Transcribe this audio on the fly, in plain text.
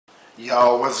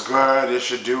Yo, what's good? It's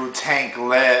your dude Tank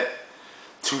Lip,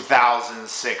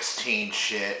 2016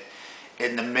 shit.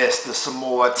 In the midst of some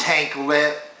more Tank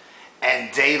Lip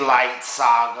and DAYLYT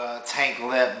saga. Tank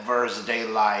Lip versus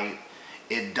DAYLYT.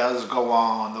 It does go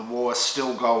on. The war's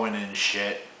still going and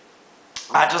shit.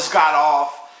 I just got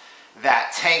off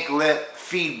that Tank Lip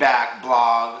feedback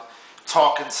blog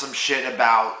talking some shit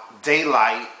about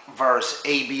DAYLYT versus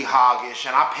AB Hoggish,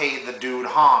 and I paid the dude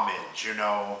homage, you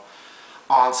know,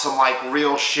 on some like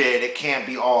real shit. It can't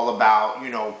be all about, you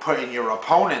know, putting your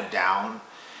opponent down.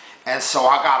 And so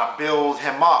I gotta build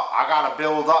him up. I gotta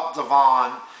build up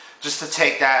Devon just to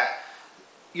take that,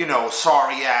 you know,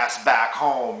 sorry ass back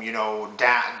home, you know,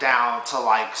 down to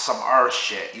like some Earth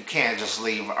shit. You can't just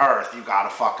leave Earth. You gotta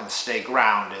fucking stay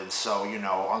grounded. So, you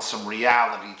know, on some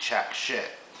reality check shit.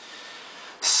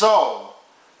 So,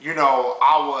 you know,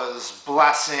 I was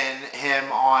blessing him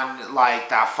on like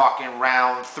that fucking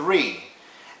round 3.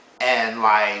 And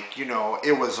like, you know,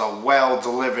 it was a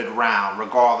well-delivered round,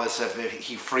 regardless if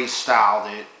he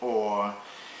freestyled it or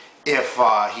if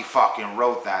he fucking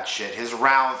wrote that shit. His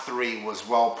round 3 was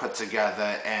well put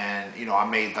together, and, you know, I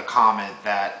made the comment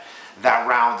that that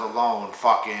round alone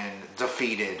fucking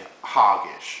defeated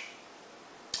Hoggish.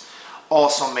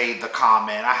 Also made the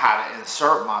comment, I had to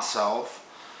insert myself,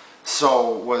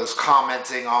 so was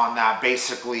commenting on that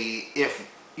basically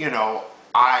if, you know,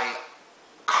 I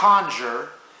conjure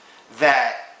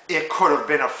that it could have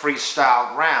been a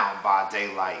freestyle round by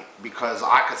DAYLYT, because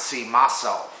I could see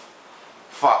myself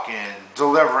fucking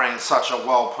delivering such a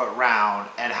well put round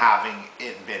and having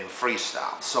it been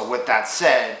freestyle. So with that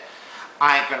said,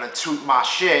 I ain't gonna toot my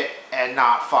shit and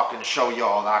not fucking show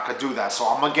y'all that I could do that. So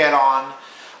I'm gonna get on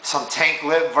some Tank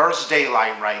Lip versus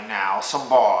DAYLYT right now, some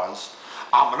bars.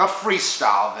 I'm gonna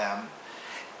freestyle them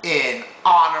in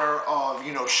honor of,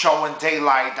 you know, showing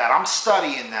DAYLYT that I'm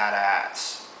studying that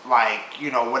ass. Like,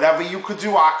 you know, whatever you could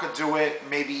do, I could do it,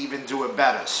 maybe even do it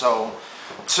better. So,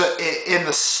 in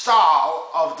the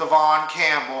style of Devon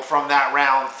Campbell from that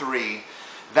round 3,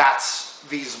 that's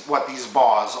what these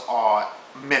bars are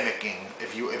mimicking,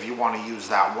 if you want to use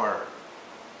that word.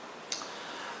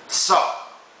 So,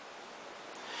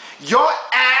 your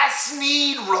ass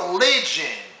need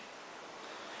religion.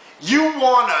 You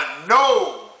wanna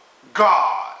know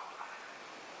God.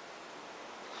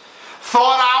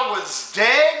 Thought I was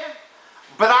dead,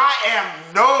 but I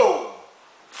am no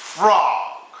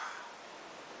frog.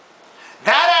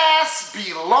 That ass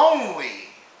be lonely.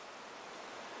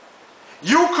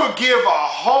 You could give a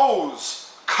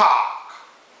hose cock.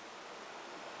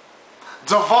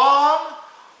 Devon,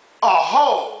 a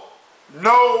hoe,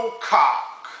 no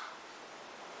cock.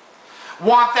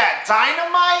 Want that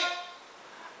dynamite?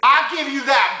 I give you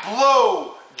that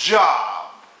blow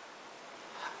job.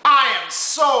 I am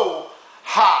so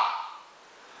hot.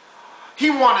 He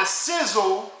want to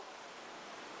sizzle.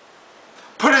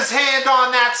 Put his hand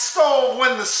on that stove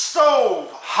when the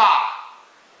stove hot.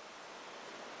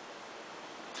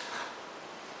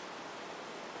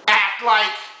 Act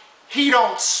like he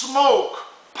don't smoke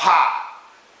pot.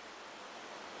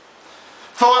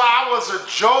 Thought I was a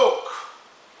joke.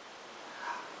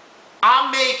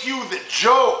 I make you the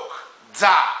joke,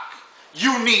 doc.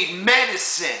 You need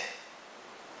medicine.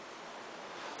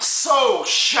 So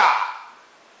shot.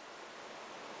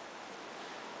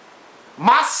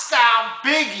 My style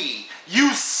Biggie,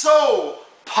 you so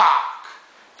pock.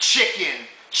 Chicken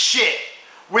shit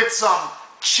with some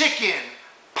chicken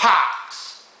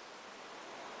pox.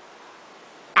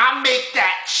 I make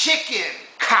that chicken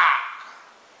cock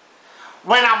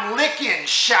when I'm licking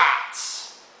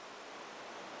shots.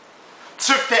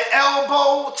 Took the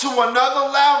elbow to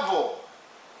another level.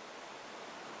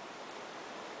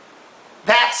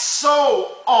 That's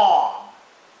so on.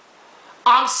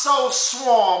 I'm so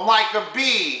swarm like a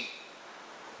bee,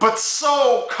 but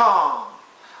so calm.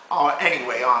 Oh,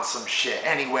 anyway, on some shit.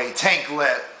 Anyway, Tank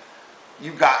Lip,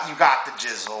 you got the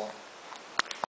jizzle.